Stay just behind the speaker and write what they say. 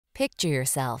Picture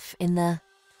yourself in the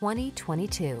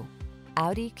 2022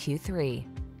 Audi Q3.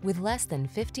 With less than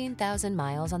 15,000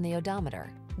 miles on the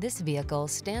odometer, this vehicle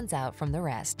stands out from the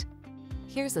rest.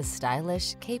 Here's a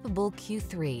stylish, capable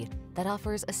Q3 that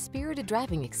offers a spirited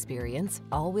driving experience,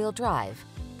 all-wheel drive,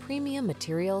 premium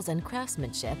materials and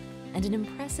craftsmanship, and an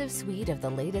impressive suite of the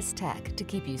latest tech to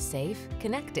keep you safe,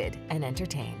 connected, and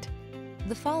entertained.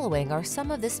 The following are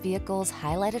some of this vehicle's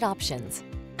highlighted options: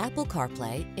 Apple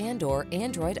CarPlay and/or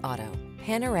Android Auto,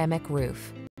 panoramic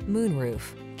roof,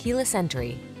 moonroof, keyless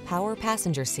entry, power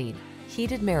passenger seat,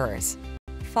 heated mirrors,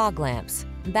 fog lamps,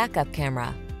 backup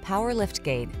camera, power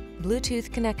liftgate,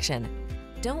 Bluetooth connection.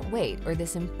 Don't wait, or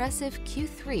this impressive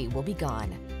Q3 will be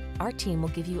gone. Our team will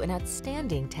give you an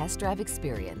outstanding test drive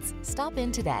experience. Stop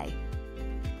in today.